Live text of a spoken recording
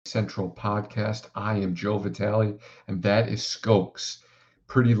Central podcast. I am Joe Vitale, and that is Skokes.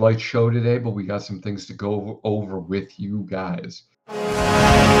 Pretty light show today, but we got some things to go over with you guys. So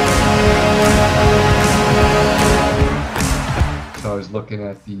I was looking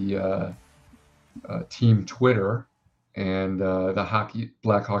at the team Twitter and the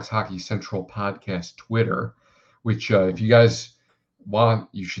Blackhawks Hockey Central podcast Twitter, which if you guys want,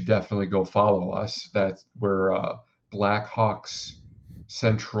 you should definitely go follow us. We're Blackhawks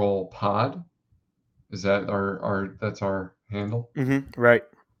Central Pod. Is that that's our handle? Right.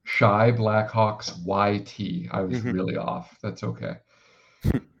 Shy Blackhawks YT. I was really off. That's okay.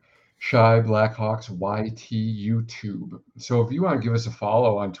 Shy Blackhawks YT YouTube. So if you want to give us a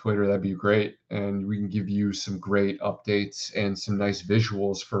follow on Twitter, that'd be great, and we can give you some great updates and some nice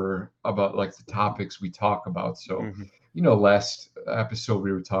visuals about like the topics we talk about. So, last episode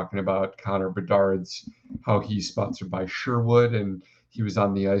we were talking about Connor Bedard's, how he's sponsored by Sherwood, and he was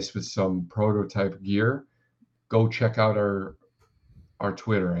on the ice with some prototype gear. Go check out our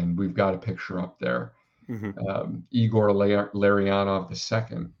Twitter, and we've got a picture up there. Igor Larionov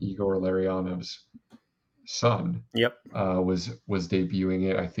II, Igor Larionov's son, Yep. was debuting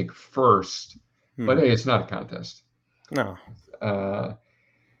it, I think, first. But hey, it's not a contest. No.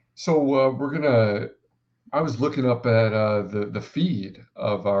 So I was looking up at the feed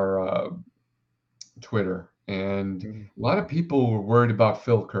of our Twitter, and a lot of people were worried about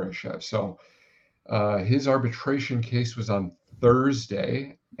Phil Kurashev. So his arbitration case was on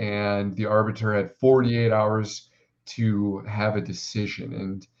Thursday, and the arbiter had 48 hours to have a decision.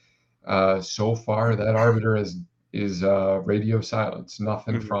 And so far, that arbiter is radio silence,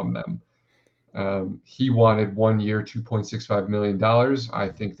 nothing from them. He wanted 1 year, $2.65 million. I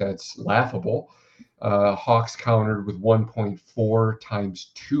think that's laughable. Hawks countered with 1.4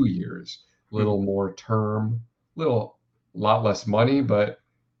 times 2 years, little more term, lot less money, but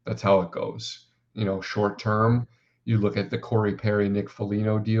that's how it goes. Short term, you look at the Corey Perry, Nick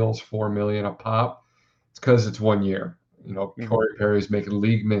Foligno deals, $4 million a pop. It's because it's 1 year. Corey Perry's making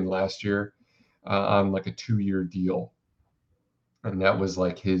league min last year on like a 2-year deal, and that was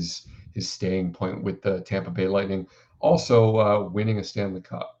like his staying point with the Tampa Bay Lightning. Also, winning a Stanley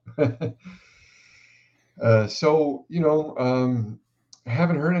Cup. So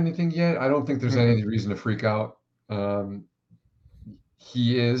haven't heard anything yet. I don't think there's any reason to freak out.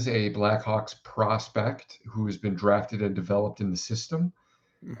 He is a Blackhawks prospect who has been drafted and developed in the system,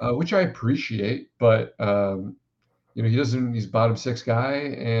 which I appreciate. But he's bottom six guy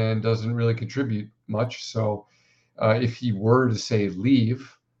and doesn't really contribute much. So if he were to say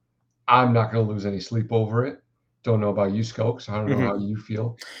leave, I'm not going to lose any sleep over it. Don't know about you, Skokes. I don't know how you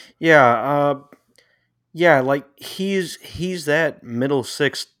feel. Yeah. Yeah. Like he's that middle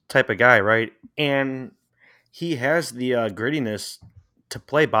six type of guy, right? And he has the grittiness to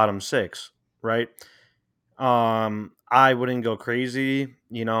play bottom six, right? I wouldn't go crazy,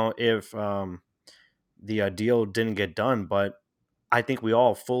 if the deal didn't get done, but I think we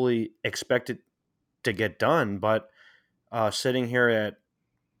all fully expect it to get done. But sitting here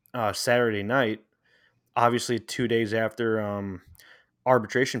at Saturday night, obviously 2 days after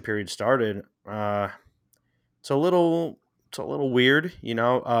arbitration period started, it's a little weird,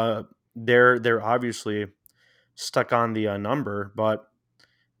 they're obviously stuck on the number, but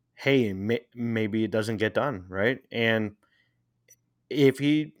hey, maybe it doesn't get done, right? And if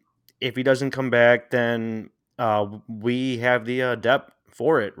he doesn't come back, then we have the depth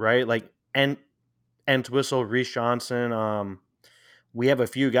for it, right? Like Entwistle, Reese Johnson. We have a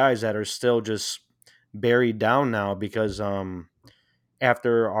few guys that are still just buried down now because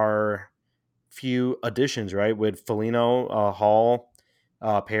after our few additions, right, with Foligno, Hall,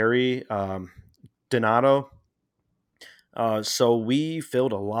 Perry, Donato. So we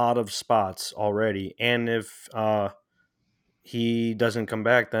filled a lot of spots already, and if he doesn't come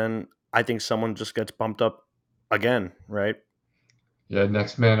back, then I think someone just gets bumped up again, right? Yeah,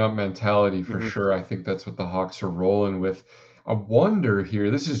 next man up mentality for sure. I think that's what the Hawks are rolling with. I wonder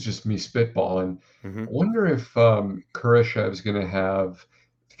here, this is just me spitballing. I wonder if Kurashev's going to have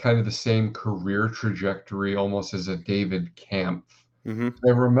kind of the same career trajectory almost as a David Kampf. I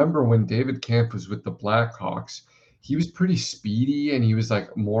remember when David Kampf was with the Blackhawks, he was pretty speedy and he was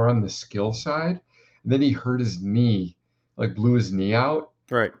like more on the skill side. And then he hurt his knee, like blew his knee out.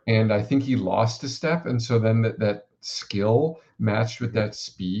 Right. And I think he lost a step. And so then that skill matched with that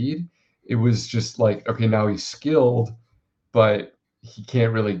speed, it was just like, okay, now he's skilled, but he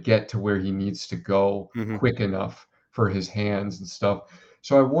can't really get to where he needs to go quick enough for his hands and stuff.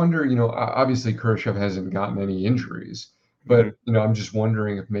 So I wonder, obviously Kurashev hasn't gotten any injuries, but I'm just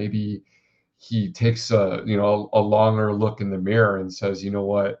wondering if maybe he takes a longer look in the mirror and says, you know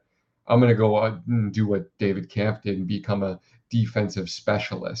what, I'm going to go out and do what David Camp did and become a defensive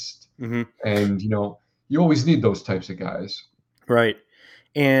specialist. Hmm. And you always need those types of guys. Right.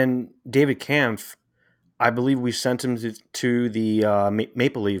 And David Kampf, I believe we sent him to the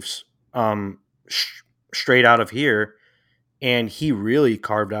Maple Leafs sh- straight out of here, and he really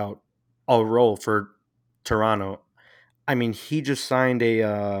carved out a role for Toronto. I mean, he just signed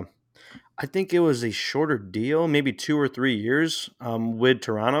I think it was a shorter deal, maybe 2 or 3 years with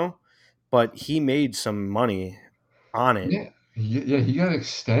Toronto, but he made some money on it. Yeah, he got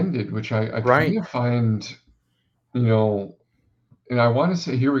extended, which I kind Right. of find, you know, and I want to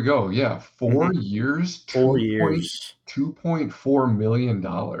say, here we go. Yeah, Hmm. 4 years, 4 years. $2.4 million.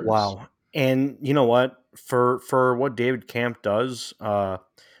 Wow. And you know what? For what David Camp does,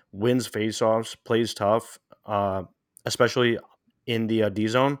 wins faceoffs, plays tough, especially in the D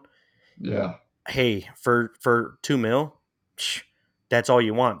zone. Yeah, Hey, for 2 mil, that's all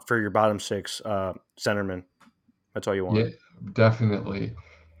you want for your bottom six centerman. That's all you want. yeah, definitely.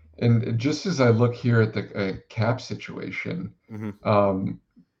 And just as I look here at the cap situation, Hmm. um,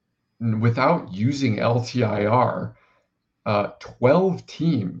 without using LTIR, 12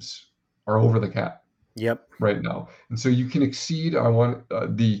 teams are over the cap Yep. right now. And so you can exceed, I want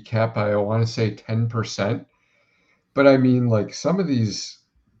the cap by, I want to say 10%. But I mean, like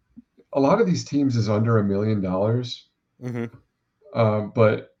a lot of these teams is under $1 million. Hmm.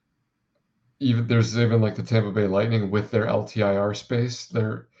 But there's even like the Tampa Bay Lightning with their LTIR space,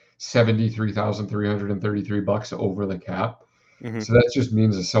 they're $73,333 over the cap. Hmm. So that just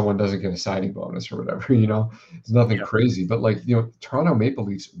means that someone doesn't get a signing bonus or whatever, It's nothing Yep. crazy. But like, Toronto Maple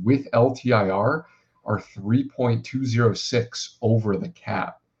Leafs with LTIR are 3.206 over the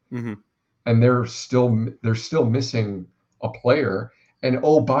cap. Hmm. And they're still missing a player. And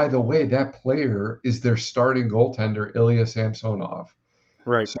oh, by the way, that player is their starting goaltender, Ilya Samsonov.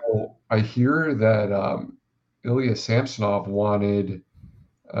 Right. So I hear that Ilya Samsonov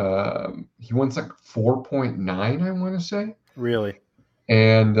he wants like 4.9, I want to say, Really.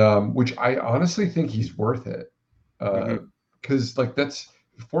 and which I honestly think he's worth it, Hmm. because like that's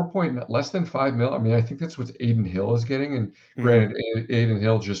 4 point less than 5 mil. I mean, I think that's what Aiden Hill is getting. And Hmm. granted, Aiden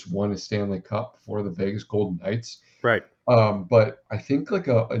Hill just won a Stanley Cup for the Vegas Golden Knights. Right. But I think like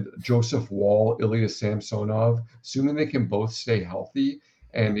a Joseph Wall, Ilya Samsonov, assuming they can both stay healthy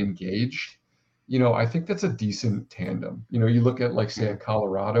and Hmm. engaged, I think that's a decent tandem. You look at like say a Hmm.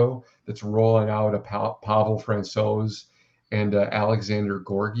 Colorado that's rolling out a Pavel Francouz and Alexander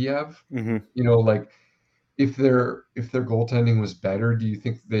Gorgiev. Hmm. Like if their goaltending was better, do you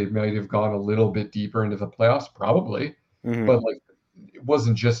think they might have gone a little bit deeper into the playoffs? Probably, Hmm. but like it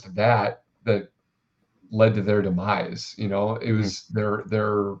wasn't just that led to their demise. It Hmm. was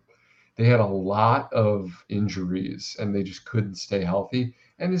they had a lot of injuries and they just couldn't stay healthy.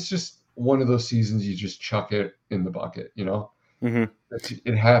 And it's just one of those seasons you just chuck it in the bucket. Hmm.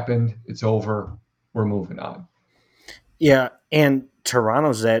 It happened. It's over. We're moving on. Yeah, and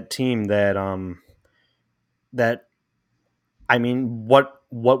Toronto's that team that I mean, what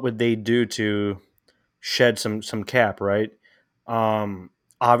would they do to shed some cap, right?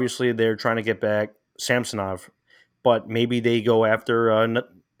 Obviously they're trying to get back Samsonov, but maybe they go after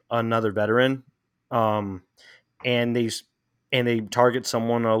another veteran, um, and they target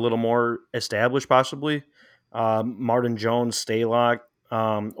someone a little more established, possibly Martin Jones, Staylock,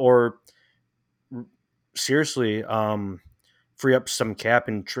 or seriously, free up some cap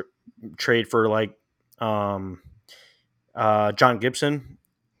and trade for like um, John Gibson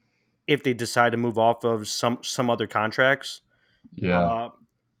if they decide to move off of some other contracts. Yeah, Uh,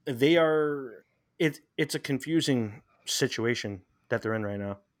 they are it's a confusing situation that they're in right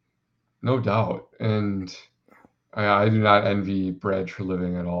now. no doubt. And I do not envy Brad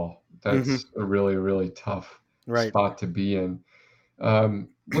Treliving at all. Hmm. That's a really, really tough Right. spot to be in.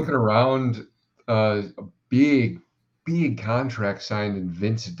 Looking around, a big, big contract signed in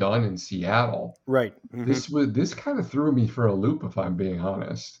Vince Dunn in Seattle. Right. Hmm. This kind of threw me for a loop, if I'm being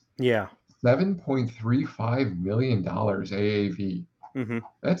honest. Yeah. $7.35 million AAV. Hmm.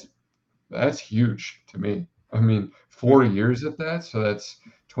 That's that's huge to me. I mean, four Hmm. years at that, so that's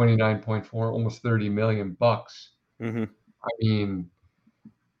 29.4, almost 30 million bucks. Hmm. I mean,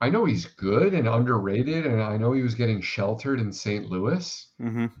 I know he's good and underrated, and I know he was getting sheltered in St. Louis,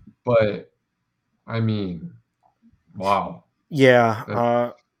 Hmm. but I mean, wow, Yeah.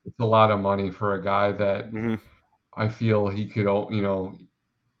 that's it's a lot of money for a guy that Hmm. I feel he could,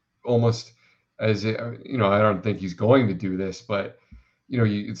 almost I don't think he's going to do this, but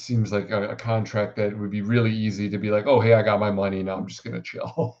it seems like a contract that would be really easy to be like, oh, hey, I got my money now, I'm just gonna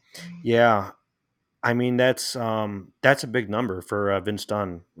chill. Yeah, I mean that's a big number for Vince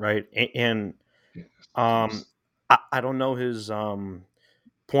Dunn, right? And Yes, um, jeez. I don't know his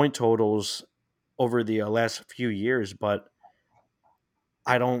point totals over the last few years, but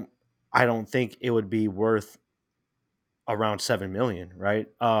I don't I don't think it would be worth around 7 million, right?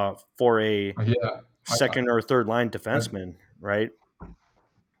 For a Yeah, second or third line I, defenseman, right?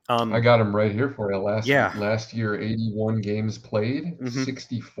 I Um, got him right here for you. yeah, Last year, 81 games played, hmm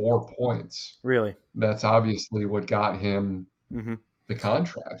 64 points. really, That's obviously what got him hmm the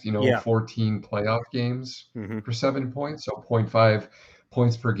contract. yeah, 14 playoff games hmm for 7 points, so point 0.5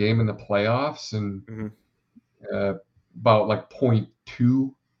 points per game in the playoffs, and hmm uh, about like point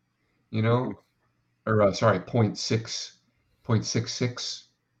 0.2, hmm or sorry, point six six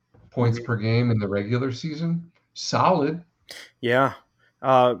points hmm per game in the regular season. Solid. yeah,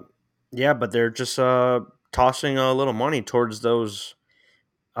 uh, yeah, but they're just tossing a little money towards those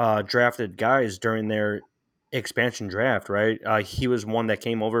drafted guys during their expansion draft, right? He was one that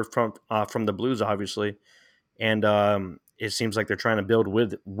came over from the Blues, obviously, and it seems like they're trying to build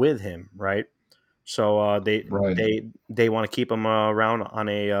with him, right? So Right. they want to keep him around on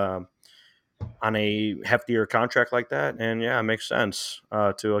a heftier contract like that, and yeah, it makes sense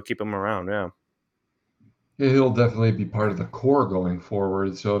to keep him around. Yeah. Yeah, he'll definitely be part of the core going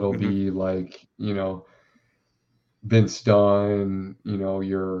forward. So it'll hmm be like, Vince Dunn,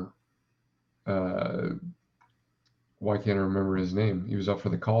 your uh why can't I remember his name? He was up for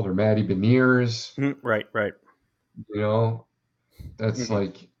the Calder. Matty Beniers, Right. Right. you know, that's hmm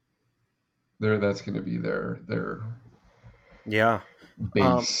like that's gonna be their Yeah.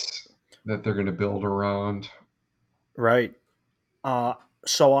 Um, base that they're gonna build around. right. Uh,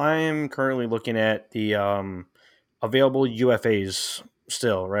 so I am currently looking at the available UFAs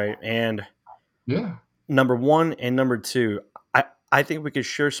still, right? And Yeah. number one and number two, I think we could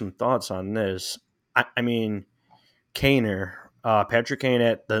share some thoughts on this. I mean, Kaner, Patrick Kane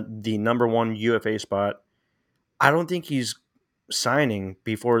at the number one UFA spot. I don't think he's signing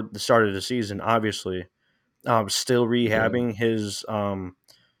before the start of the season. Obviously, still Yeah. rehabbing his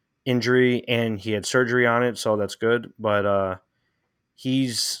injury, and he had surgery on it, so that's good. But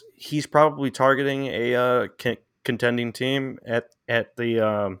he's probably targeting a contending team at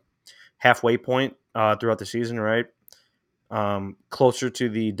the halfway point throughout the season, right? Closer to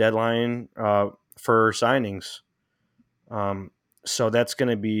the deadline for signings. Um, so that's going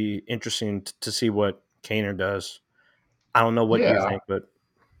to be interesting to see what Kaner does. I don't know what you Yeah. think, but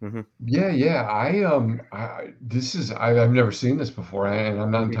hmm Yeah. I've never seen this before, and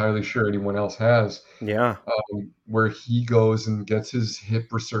I'm not hmm entirely sure anyone else has. yeah, Where he goes and gets his hip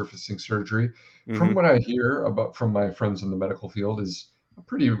resurfacing surgery. From hmm what I hear about from my friends in the medical field, is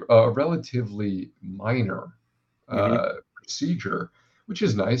a relatively minor hmm procedure, which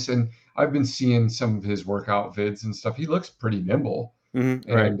is nice. And I've been seeing some of his workout vids and stuff. He looks pretty nimble,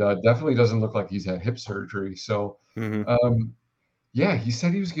 right, and definitely doesn't look like he's had hip surgery. So, hmm um, yeah, he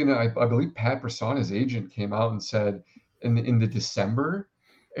said he was gonna. I believe Pat Brisson, his agent, came out and said in the December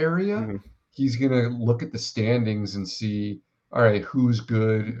area, hmm he's gonna look at the standings and see, all right, who's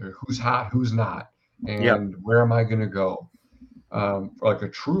good, or who's hot, who's not, yep, and where am I gonna go? Like a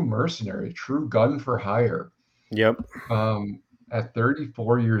true mercenary, true gun for hire, yep, um, at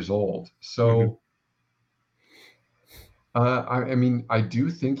 34 years old. hmm So, I mean, I do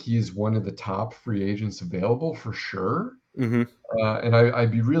think he is one of the top free agents available for sure. hmm And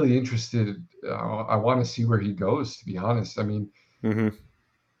I'd be really interested. I want to see where he goes, to be honest. I mean, hmm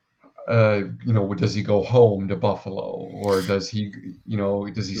does he go home to Buffalo, or does he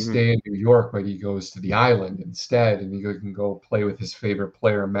hmm stay in New York, but he goes to the island instead, and can go play with his favorite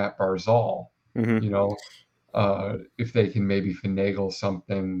player, Matt Barzal? hmm You know, if they can maybe finagle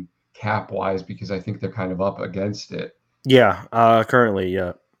something cap wise, because I think they're kind of up against it. yeah. Currently,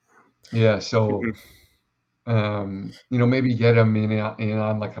 yeah. Yeah, hmm so maybe get him in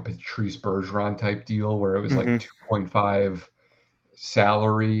on like a Patrice Bergeron type deal where it was like hmm 2.5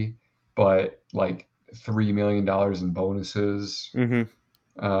 salary, but like $3 million in bonuses. hmm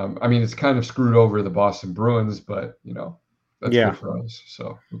I mean, it's kind of screwed over the Boston Bruins, but that's Yeah, good for us.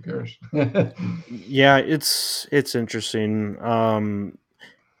 So who cares? yeah. It's interesting.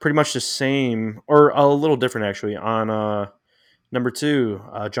 Pretty much the same, or a little different actually. On number two,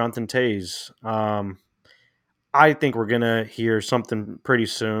 Jonathan Tays. I think we're gonna hear something pretty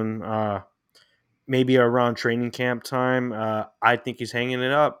soon. Maybe around training camp time. I think he's hanging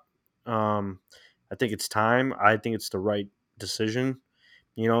it up. Um, I think it's time. I think it's the right decision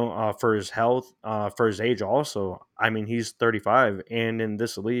for his health, for his age. Also, I mean, he's 35, and in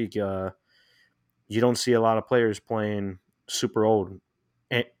this league, you don't see a lot of players playing super old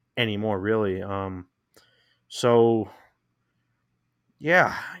anymore, really. So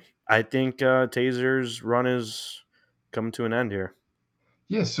yeah, I think Taser's run is coming to an end here.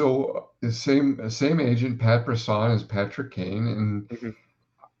 Yeah, so the same agent, Pat Brisson, as Patrick Kane, and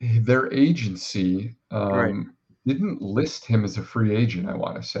Hmm. their agency Right. didn't list him as a free agent, I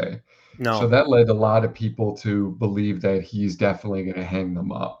want to say. So No. that led a lot of people to believe that he's definitely going to hang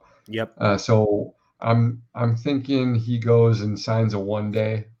them up. Yep. So I'm thinking he goes and signs a 1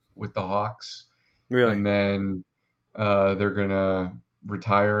 day with the Hawks, Really. and then they're gonna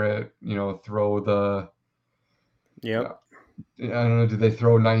retire it. Throw the Yep. uh, I don't know. Do they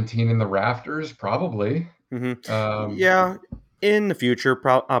throw 19 in the rafters? Probably. Hmm. Um, Yeah. In the future,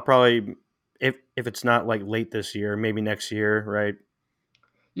 probably if it's not like late this year, maybe next year. Right.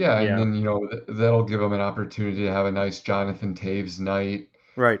 yeah, and Yeah. then that'll give them an opportunity to have a nice Jonathan Taves night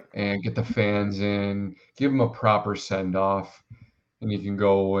Right. and get the fans in, give him a proper send off, and he can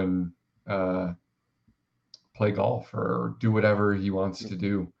go and uh, play golf or do whatever he wants to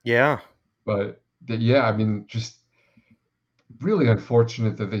do. Yeah. But yeah, I mean, just really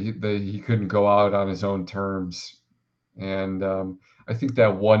unfortunate that he couldn't go out on his own terms. And I think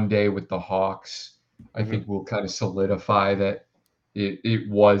that 1 day with the Hawks, I Hmm. think will kind of solidify that it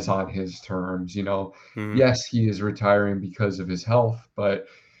was on his terms. Hmm. Yes, he is retiring because of his health, but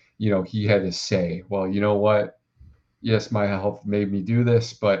he had to say, well, you know what? Yes, my health made me do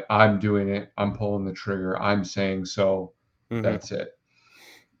this, but I'm doing it. I'm pulling the trigger. I'm saying so. Hmm. That's it.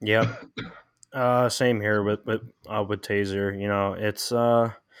 Yep. Same here with Taser. It's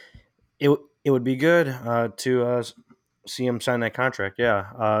it would be good to see him sign that contract.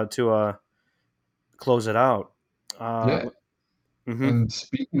 Yeah. To close it out. Uh. Yeah. Mm-hmm. And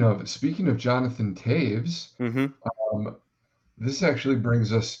speaking of Jonathan Taves, Mm-hmm. um, this actually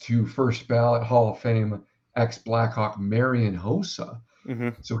brings us to first ballot Hall of Fame ex Blackhawk Marian Hossa. Mm-hmm.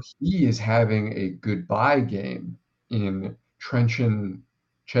 So he is having a goodbye game in Trenton,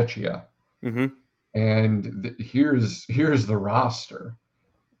 Czechia. Mm-hmm. And here's the roster: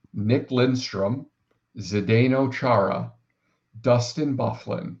 Nick Lindstrom, Zdeno Chara, Dustin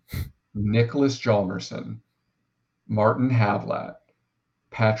Bufflin, Nicholas Hjalmarsson, Martin Havlat,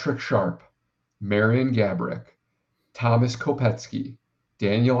 Patrick Sharp, Marian Gabrick, Thomas Kopetsky,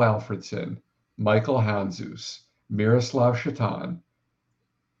 Daniel Alfredson, Michael Hanzus, Miroslav Shatan,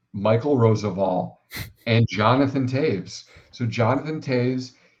 Michael Roosevelt, and Jonathan Taves. So Jonathan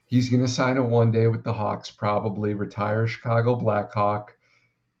Taves, he's going to sign a 1 day with the Hawks, probably retire Chicago Blackhawk,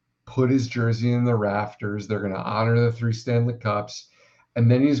 put his jersey in the rafters. They're going to honor the 3 Stanley Cups, and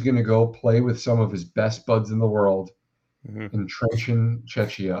then he's going to go play with some of his best buds in the world Mm-hmm. in Trenton,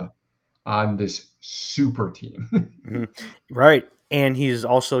 Czechia, on this super team. Hmm. Right, and he's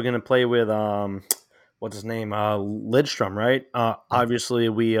also going to play with what's his name, Lidstrom, right? Obviously,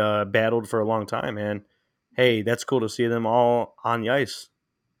 we battled for a long time, and hey, that's cool to see them all on the ice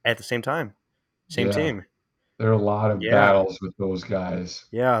at the same time, same Yeah, team. there are a lot of Yeah, battles with those guys.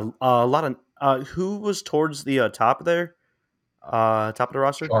 yeah, a lot of who was towards the top there, top of the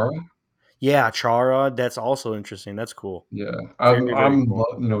roster. Chara? Yeah, Chara. That's also interesting. That's cool. Yeah, Very, very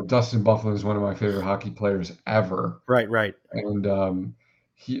cool. Dustin Bufflin is one of my favorite hockey players ever, Right, right. and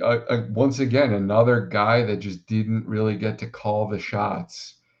he once again another guy that just didn't really get to call the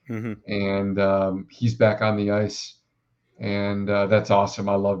shots, Hmm. and he's back on the ice, and that's awesome.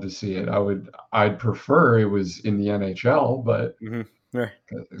 I love to see it. I'd prefer it was in the NHL, but Hmm. Right.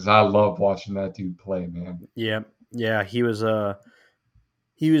 because I love watching that dude play, man. Yeah, yeah. He was a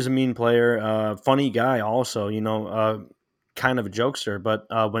mean player, funny guy. Also, kind of a jokester. But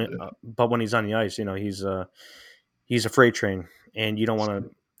when he's on the ice, he's a freight train, and you don't want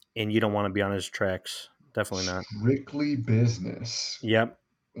to be on his tracks. Definitely not. Strictly business. Yep.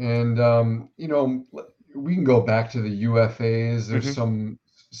 And we can go back to the UFAs. There's Hmm.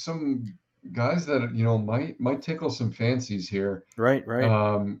 some guys that might tickle some fancies here. Right. Right.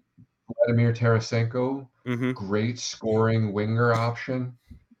 Um, Vladimir Tarasenko, Hmm. great scoring winger option.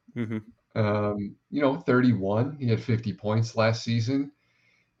 Hmm. 31. He had 50 points last season.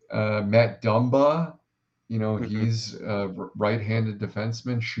 Matt Dumba, Hmm. he's a right-handed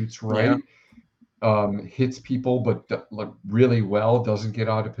defenseman, shoots Yeah. right, hits people, but like really well, doesn't get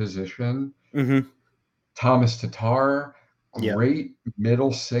out of position. Hmm. Thomas Tatar, Yep. great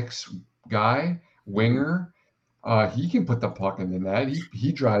middle six guy, Hmm. winger. He can put the puck in the net.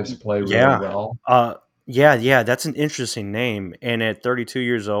 He drives play really Yeah. well. Yeah. Yeah. That's an interesting name. And at 32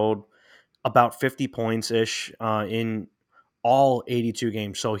 years old, about 50 points ish in all 82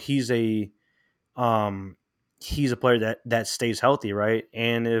 games. So um he's a player that stays healthy, right?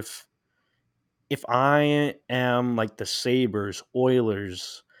 And if I am like the Sabres,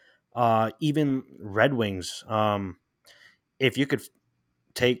 Oilers, even Red Wings, if you could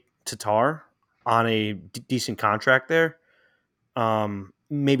take Tatar on a decent contract there,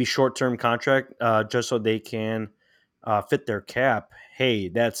 maybe short term contract, just so they can fit their cap. Hey,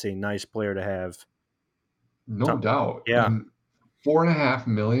 that's a nice player to have. No doubt. Yeah. And 4.5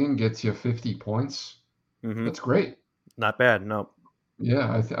 million gets you 50 points. Hmm. That's great. Not bad. No.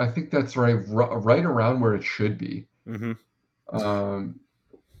 Yeah, I think that's right around where it should be. Hmm. Um,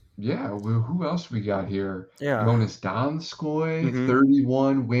 yeah, who else we got here? Yeah. Jonas Donskoy, Hmm.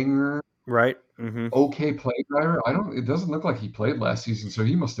 31 winger, Right. Hmm. okay play driver. It doesn't look like he played last season, so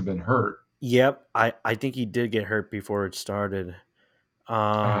he must have been hurt. Yep. I think he did get hurt before it started.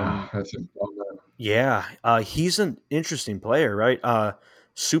 Ah, Um, that's a bummer. yeah. He's an interesting player, right?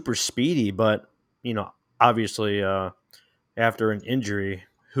 Super speedy, but you know, obviously, after an injury,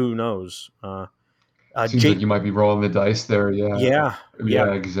 who knows? Seems like Jake. you might be rolling the dice there. Yeah. Yeah. Yeah.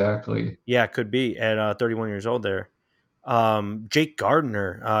 Yeah, exactly. Yeah. Could be at 31 years old there. Jake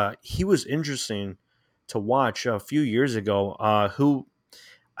Gardner, he was interesting to watch a few years ago. Who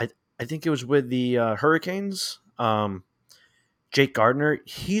I I think it was with the Hurricanes. Jake Gardner,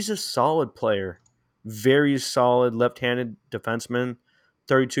 he's a solid player, very solid left-handed defenseman.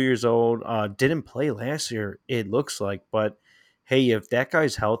 32 years old. Didn't play last year, it looks like, but hey, if that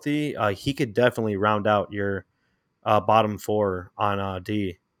guy's healthy, he could definitely round out your bottom four on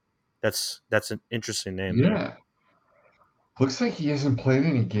D. That's an interesting name there. Yeah. Looks like he hasn't played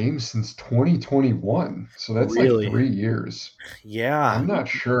any games since 2021. So that's like Really? 3 years. Yeah. I'm not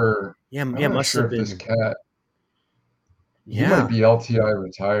sure. Yeah, I'm yeah, not must sure have if this been. cat, he Yeah, might be LTI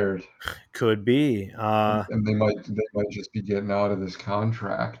retired, could be. and they might just be getting out of this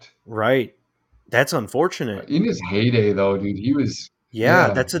contract. Right. That's unfortunate. In his heyday, though, dude, Yeah, yeah,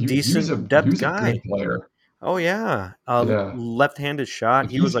 that's a he was decent he depth was a good guy. player. Oh yeah, Yeah, left-handed shot.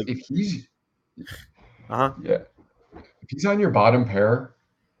 if He was he's like, if he's uh huh. yeah, if he's on your bottom pair,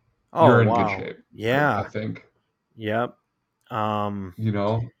 Oh you're in good wow. shape. I Yeah. think, Yep. Um. you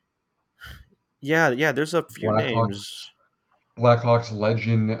know, Yeah. Yeah. There's a few Blackhawks names. Blackhawks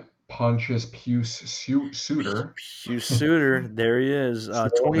legend Pontius Pius Suter, Hugh Suter. There he is. still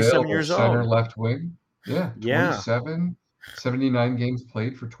 27 available, years center, old. left wing. Yeah, Yeah. 27, 79 games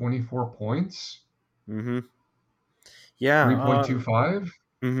played for 24 points, Mm-hmm. Yeah. 3.25.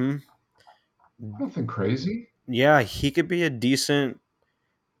 Mm-hmm. Nothing crazy. Yeah. He could be a decent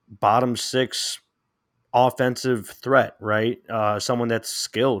bottom six offensive threat, right? Someone that's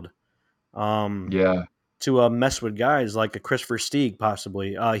skilled. Um, Yeah, to mess with guys like a Christopher Stieg,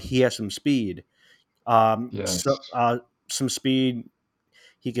 possibly. He has some speed. yes. Some speed.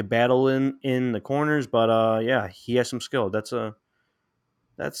 He could battle in the corners, but yeah, he has some skill. That's an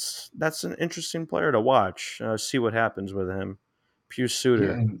interesting player to watch. See what happens with him. Pew Yeah,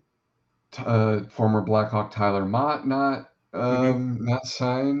 Suter. and former Blackhawk Tyler Mott Hmm. not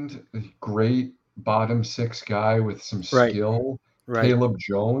signed. A great bottom six guy with some Right. skill. Right. Caleb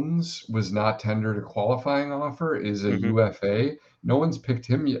Jones was not tendered a qualifying offer, is a Hmm. UFA. No one's picked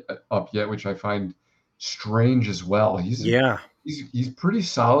him up yet, which I find strange as well. Yeah. He's pretty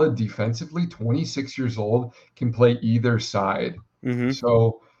solid defensively, 26 years old, can play either side. Hmm.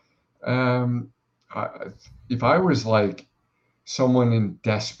 So, um, I, if I was like someone in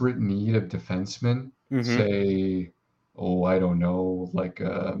desperate need of defensemen, Hmm. say, oh, I don't know, like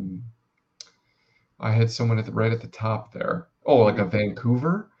I had someone right at the top there. Oh, like Hmm. a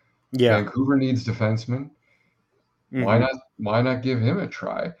Vancouver. Yeah. Vancouver needs defensemen. Why Hmm. not? Why not give him a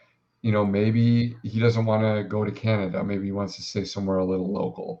try? Maybe he doesn't want to go to Canada. Maybe he wants to stay somewhere a little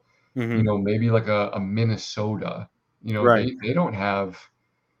local. Hmm. Maybe like a Minnesota. Right. They don't have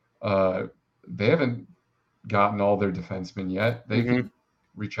uh, they haven't gotten all their defensemen yet. They Hmm. could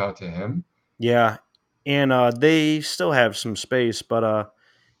reach out to him. Yeah. And they still have some space, but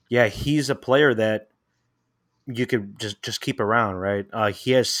yeah, he's a player that you could just keep around, right?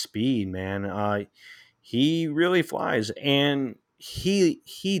 He has speed, man. He really flies, and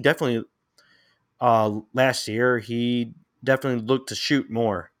he definitely last year he definitely looked to shoot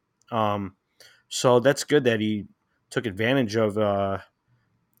more. Um, so that's good that he took advantage of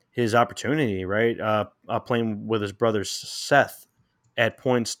his opportunity, right? Playing with his brother Seth at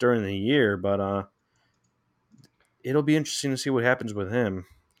points during the year, but it'll be interesting to see what happens with him,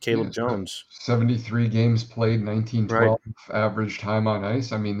 Caleb Yes, Jones, 73 games played, right? 1912 average time on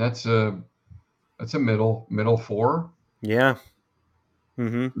ice. I mean, that's a middle four, Yeah.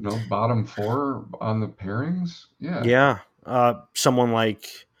 Mm-hmm. bottom four on the pairings. Yeah. Yeah. Someone like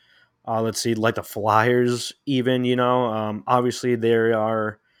let's see, like the Flyers, even obviously they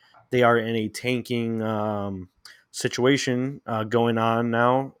are in a tanking situation going on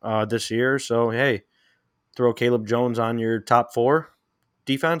now this year. So hey, throw Caleb Jones on your top four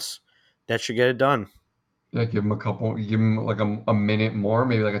defense, that should get it done. Yeah, give him like a minute more,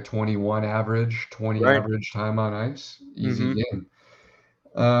 maybe like a 21 average, 20 Right. average time on ice. Easy Mm-hmm.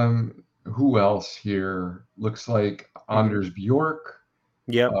 game. Who else here? Looks like Mm-hmm. Anders Bjork.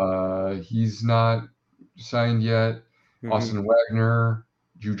 Yep. He's not signed yet. Mm-hmm. Austin Wagner,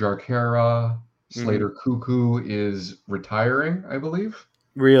 Jujar Kara, Mm-hmm. Slater Cuckoo is retiring, I believe.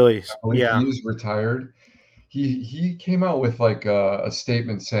 Really? I believe he Yeah. is retired. He came out with like a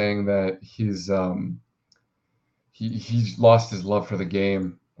statement saying that he's lost his love for the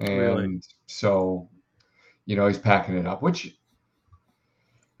game, Really. and so he's packing it up, which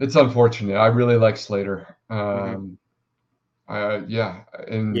it's unfortunate. I really like Slater. Mm-hmm. Yeah,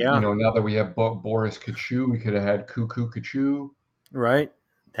 and Yeah. now that we have Boris Kachu, we could have had Cuckoo Kachu. Right.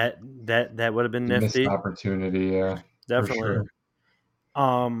 That would have been The missed nifty. opportunity, yeah, for Definitely. sure.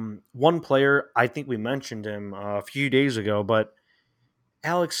 One player, I think we mentioned him a few days ago, but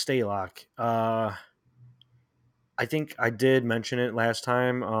Alex Stalock. I think I did mention it last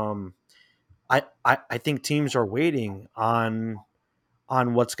time. I think teams are waiting on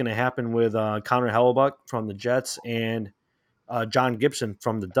what's going to happen with Connor Hellebuck from the Jets and John Gibson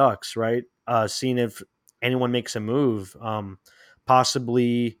from the Ducks, right? Seeing if anyone makes a move,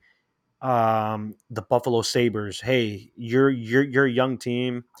 possibly the Buffalo Sabres. Hey, you're a young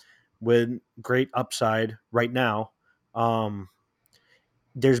team with great upside right now. Um,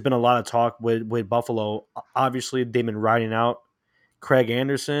 there's been a lot of talk with Buffalo. Obviously, they've been riding out Craig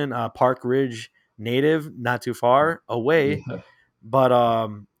Anderson, Park Ridge native, not too far away. Yeah,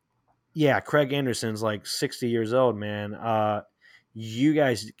 But yeah, Craig Anderson's like 60 years old, man. You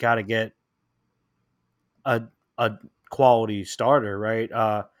guys got to get a a quality starter, right?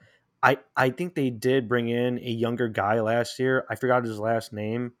 I think they did bring in a younger guy last year. I forgot his last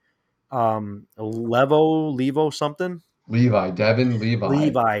name. Levo something. Devin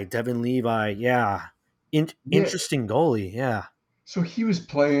Levi. Devin Levi. Yeah, Yeah, interesting goalie. Yeah, so he was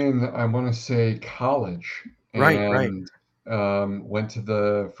playing, I want to say, college, right, and went to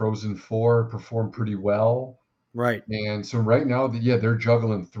the Frozen Four, performed pretty well. right, And so right now, yeah, they're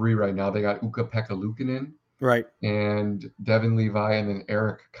juggling three right now. They got Ukko-Pekka Luukkonen right. and Devin Levi and then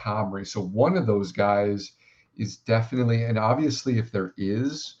Eric Comrie. So one of those guys is definitely, and obviously, if there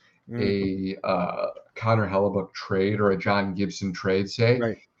is Mm, a Connor Hellebuck trade or a John Gibson trade, say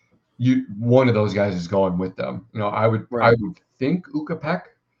right, one of those guys is going with them. I right. would think Ukko-Pekka,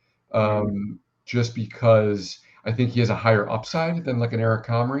 Mm-hmm, just because I think he has a higher upside than like an Eric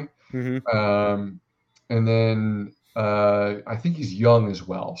Comrie. mm-hmm, Um, and then I think he's young as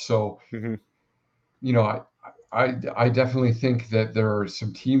well. So mm-hmm. you know, I definitely think that there are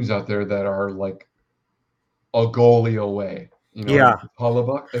some teams out there that are like a goalie away. And Yeah,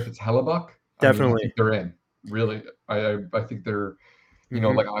 If it's Hellebuck, I mean, I definitely. think they're in. Really, I think they're,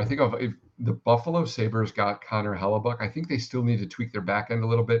 Mm-hmm, like I think of if the Buffalo Sabres got Connor Hellebuck, I think they still need to tweak their back end a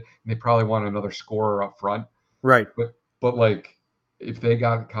little bit, and they probably want another scorer up front. right. But like, if they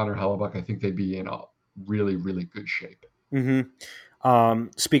got Connor Hellebuck, I think they'd be in a really really good shape. Mm-hmm.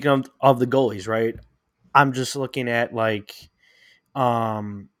 Speaking of the goalies, right? I'm just looking at like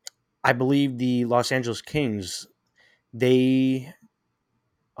um, I believe the Los Angeles Kings. They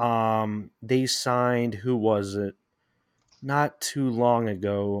they signed, who was it? Not too long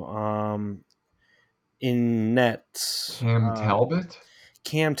ago. In nets, Cam Talbot,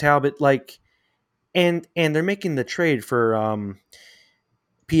 Cam Talbot, like, and they're making the trade for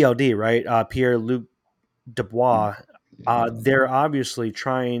PLD, right? Pierre Luc Dubois. yeah, They're obviously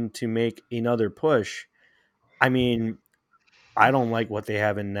trying to make another push. I mean, I don't like what they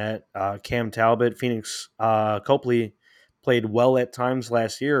have in net. Cam Talbot, Phoenix Copley played well at times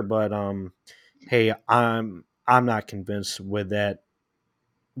last year, but hey, I'm not convinced with that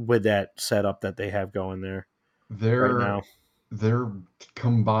setup that they have going there right their now. their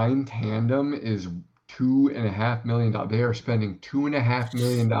combined tandem is $2.5 million. They are spending $2.5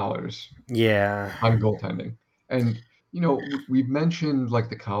 million Yeah, on goaltending. And we've mentioned like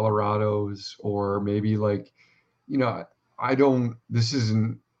the Colorados, or maybe like, you know, I don't. This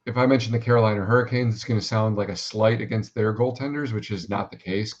isn't. If I mention the Carolina Hurricanes, it's going to sound like a slight against their goaltenders, which is mhm, not the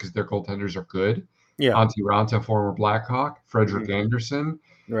case because their goaltenders are good. yeah, Antti Ranta, former Blackhawk, hmm, Frederick Anderson,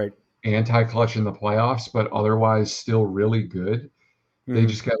 right, anti-clutch in the playoffs, but otherwise still really good. They hmm,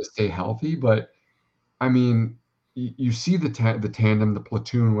 just got to stay healthy. But I mean, you see the tandem, the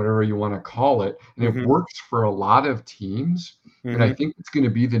platoon, whatever you want to call it, and it Mhm. works for a lot of teams. And I Mhm. think it's going to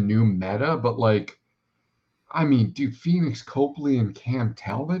be the new meta. But like, I mean, dude, Phoenix Copley and Cam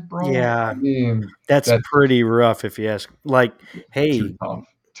Talbot, bro. I Yeah, mean, that's that's pretty rough if you ask. Like, too hey, tough.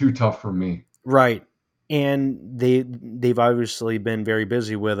 Too tough for me. right. And they've obviously been very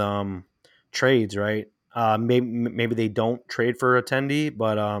busy with trades, right? Maybe they don't trade for attendee,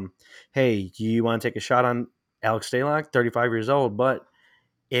 but hey, you want to take a shot on Alex Stalock, 35 years old, but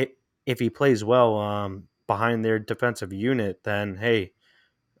it if he plays well behind their defensive unit, then hey,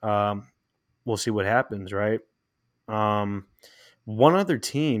 um, we'll see what happens, right? Um, one other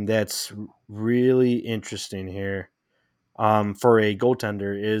team that's really interesting here for a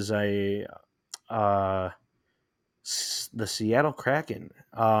goaltender is uh, the Seattle Kraken.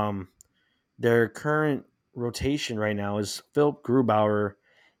 Their current rotation right now is Philip Grubauer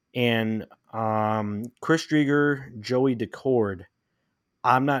and Chris Drieger, Joey Decord.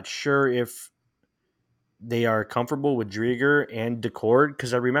 I'm not sure if they are comfortable with Drieger and Decord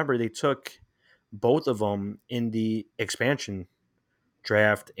because I remember they took both of them in the expansion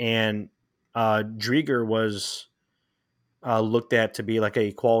draft, and Drieger was looked at to be like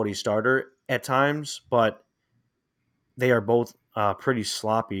a quality starter at times, but they are both pretty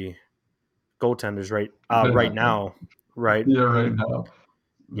sloppy goaltenders right now, right? Yeah, right Mhm. now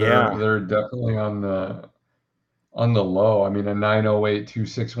Yeah, they're definitely on the low. I mean, a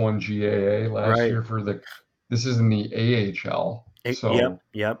 908.261 GAA last right. year for the this is in the AHL. Yep, So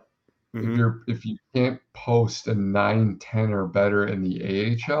yep. if Hmm. you can't post a 910 or better in the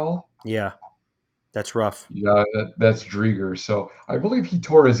AHL, Yeah, that's rough. yeah, that's Drieger. So I believe he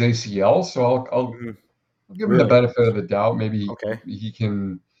tore his ACL. So Hmm. I'll give him the Really? benefit of the doubt. Maybe Okay. he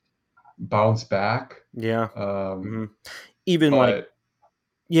can bounce back. Yeah. Um, Hmm. Even like, but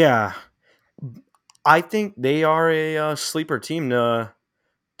yeah, I think they are a sleeper team to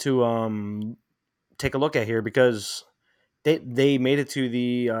take a look at here because they made it to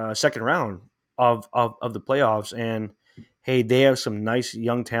the second round of the playoffs, and hey, they have some nice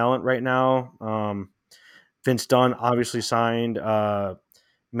young talent right now. Vince Dunn obviously signed.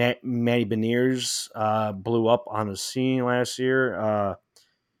 Matty Beniers blew up on the scene last year.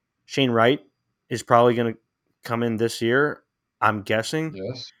 Shane Wright is probably going to come in this year. I'm guessing.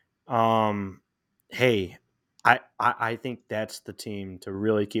 yes, Um, hey, I think that's the team to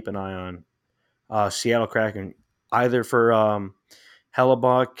really keep an eye on. Seattle Kraken, either for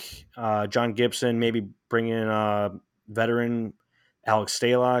Hellebuck, John Gibson, maybe bring in veteran Alex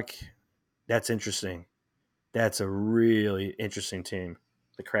Stalock. That's interesting. That's a really interesting team,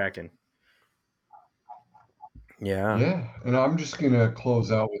 the Kraken. Yeah. yeah. And I'm just gonna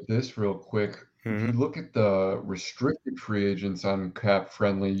close out with this real quick. If Hmm. you look at the restricted free agents on Cap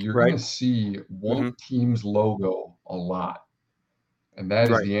Friendly, you're Right. gonna see one Hmm. team's logo a lot, and that is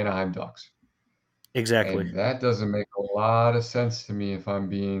Right. the Anaheim Ducks. Exactly. And that doesn't make a lot of sense to me if I'm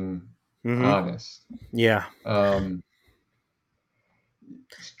being Hmm. honest. Yeah. Um,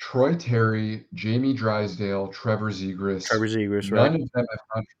 Troy Terry, Jamie Drysdale, Trevor Trevor Zegras, Zegras. Right.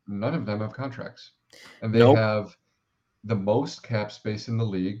 none of them have contracts, and they Nope. have the most cap space in the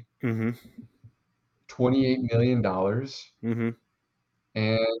league, Hmm. $28 million, Hmm.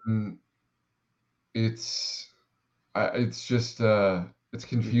 and it's it's just it's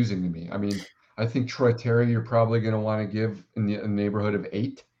confusing to me. I mean, I think Troy Terry you're probably going to want to give in the neighborhood of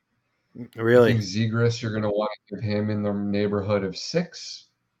 8. I Really. think Zegras you're going to want to give him in the neighborhood of 6.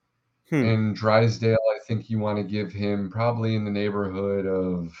 Hmm. And Drysdale, I think you want to give him probably in the neighborhood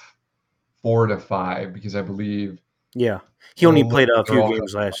of 4 to 5 because I believe Yeah. He only oh, played a they're few all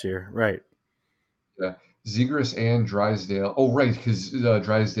games last year. Right. yeah. Zegras and Drysdale. Oh, right, because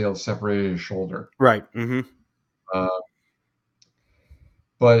Drysdale separated his shoulder. Right. Hmm. Uh,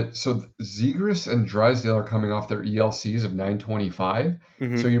 but so Zegras and Drysdale are coming off their ELCs of 925.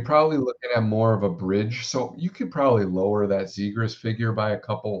 Hmm. So you're probably looking at more of a bridge. So you could probably lower that Zegras figure by a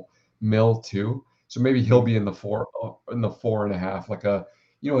couple mil too. So maybe he'll Hmm. be in the 4.5, like a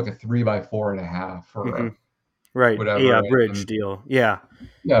like a 3 by 4.5 or Hmm. Right. A whatever. bridge And deal. Yeah.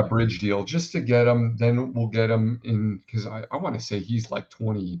 yeah, bridge deal just to get him. Then we'll get him in because I want to say he's like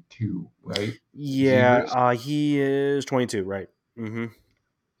 22, right? Yeah. Zegras. He is 22. Right. Hmm.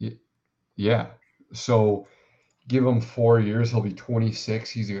 Y- Yeah. So give him 4 years, he'll be 26.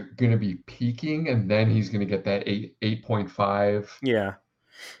 He's going to be peaking, and then he's going to get that 8.5 Yeah.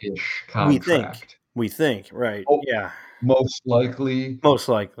 ish We think. contract. We think. Right. Oh, Yeah. most likely Most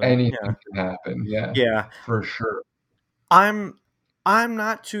likely. Yeah. anything can happen. Yeah, Yeah. for sure. I'm I'm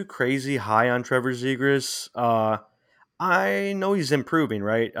not too crazy high on Trevor Zegras. I know he's improving,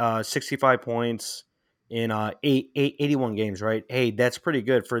 right? 65 points in 81 games, right? Hey, that's pretty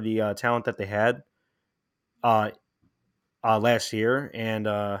good for the talent that they had uh, last year. And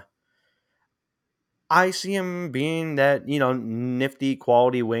I see him being that, nifty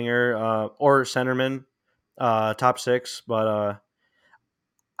quality winger or centerman, top six. But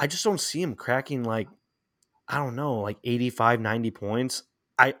I just don't see him cracking like, I don't know, like 85, 90 points.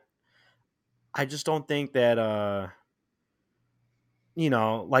 I I just don't think that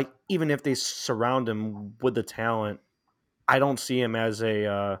like even if they surround him with the talent, I don't see him as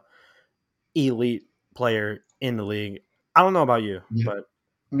a elite player in the league. I don't know about you, Yeah. but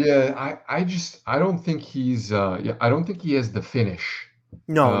Yeah, I don't think yeah, I don't think he has the finish.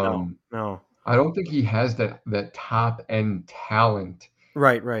 no, no, Um, no. I don't think he has that top end talent,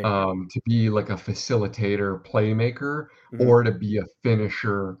 Right, right. to be like a facilitator, playmaker, Hmm. or to be a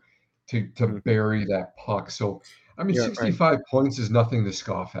finisher to Hmm. bury that puck. So, I mean, Yeah, right, 65 points is nothing to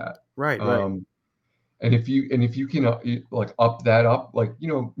scoff at. right, right. Um, and if you can, like, up, like,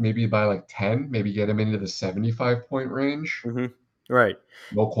 maybe by, like, 10, maybe get him into the 75 point range, Hmm. Right.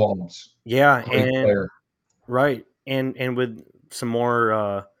 no qualms. Yeah, Great and player. right, and with some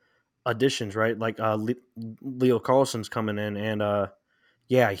more additions, right? Like Leo Carlson's coming in, and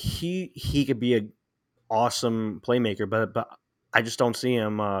yeah, he could be a awesome playmaker, but I just don't see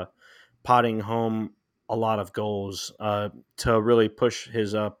him potting home a lot of goals to really push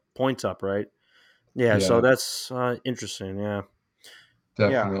his points up, right? Yeah, so Yeah, that's interesting. Yeah, yeah.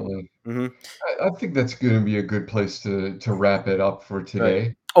 definitely. Hmm. I think that's gonna be a good place to wrap it up for Right.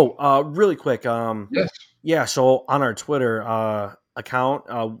 today. Oh, really quick. Yes. Yeah. So on our Twitter account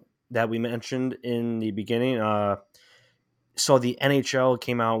that we mentioned in the beginning, so the NHL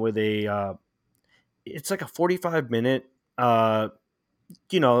came out with a it's like a 45-minute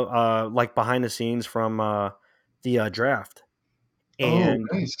like behind the scenes from the draft. Oh, And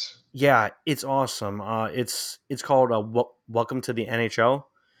nice. yeah, it's awesome. It's called Welcome to the NHL,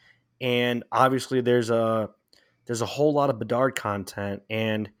 and obviously there's a whole lot of Bedard content,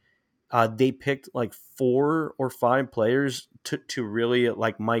 and they picked like 4 or 5 players to really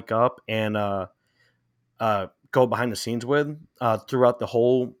like mic up and go behind the scenes with throughout the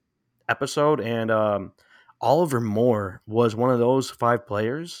whole episode, and Oliver Moore was one of those 5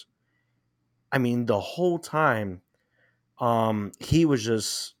 players. I mean, the whole time, he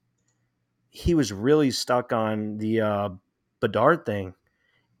was really stuck on the Bedard thing,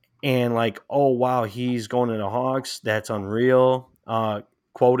 and like, oh wow, he's going to the Hawks. That's unreal.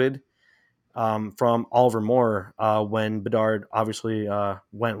 Quoted from Oliver Moore when Bedard obviously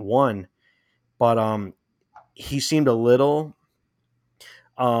went one, but he seemed a little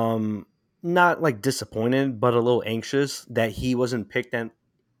um, not like disappointed, but a little anxious that he wasn't picked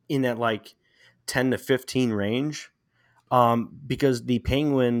in that like 10 to 15 range. Because the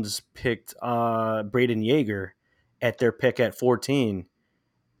Penguins picked Braden Yeager at their pick at 14,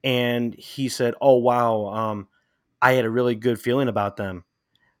 and he said, "Oh wow, I had a really good feeling about them."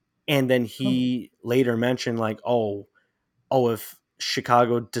 And then Oh, he later mentioned like, "Oh, if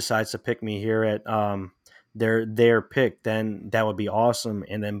Chicago decides to pick me here at their pick, then that would be awesome."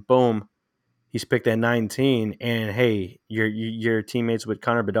 And then boom, he's picked at 19, and hey, your teammates with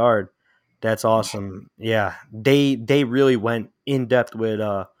Connor Bedard. That's awesome. Yeah, they really went in depth with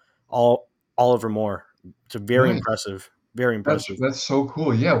all Oliver Moore. It's very nice. impressive. Very impressive. That's so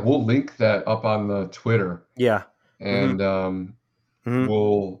cool. Yeah, we'll link that up on the Twitter, Yeah. Mhm. and, Mhm.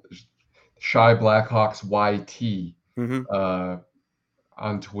 we'll Shy Blackhawks YT, Mhm. uh,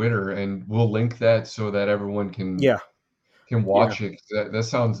 on Twitter, and we'll link that so that everyone Yeah. can Yeah. watch it. 'Cause that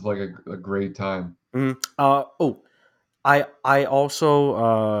sounds like a great time. Mhm. I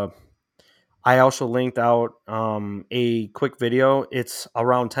also I also linked out a quick video. It's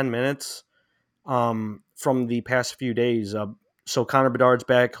around 10 minutes from the past few days. So Connor Bedard's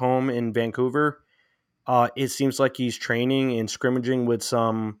back home in Vancouver. It seems like he's training and scrimmaging with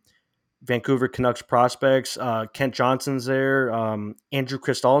some Vancouver Canucks prospects. Kent Johnson's there. Andrew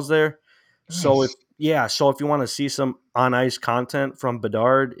Cristal's there. So Nice. so if you want to see some on ice content from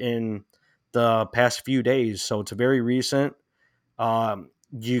Bedard in the past few days, so it's very recent.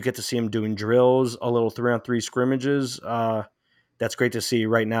 You get to see him doing drills, a little 3-on-3 scrimmages. That's great to see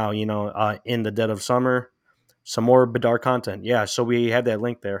right now. In the dead of summer, some more Bedard content. Yeah, so we had that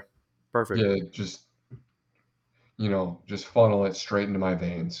link there. Perfect. Yeah, just funnel it straight into my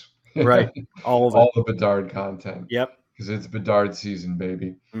veins. Right. All of it. All the Bedard content, Yep. because it's Bedard season,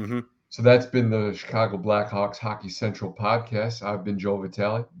 baby. Hmm. So that's been the Chicago Blackhawks Hockey Central podcast. I've been Joe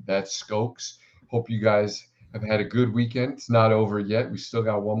Vitale. That's Skokes. Hope you guys have had a good weekend. It's not over yet. We still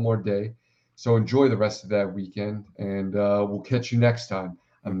got one more day. So enjoy the rest of that weekend, and we'll catch you next time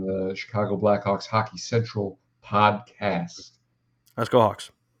on the Chicago Blackhawks Hockey Central podcast. Let's go,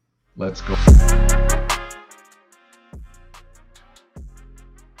 Hawks. Let's go.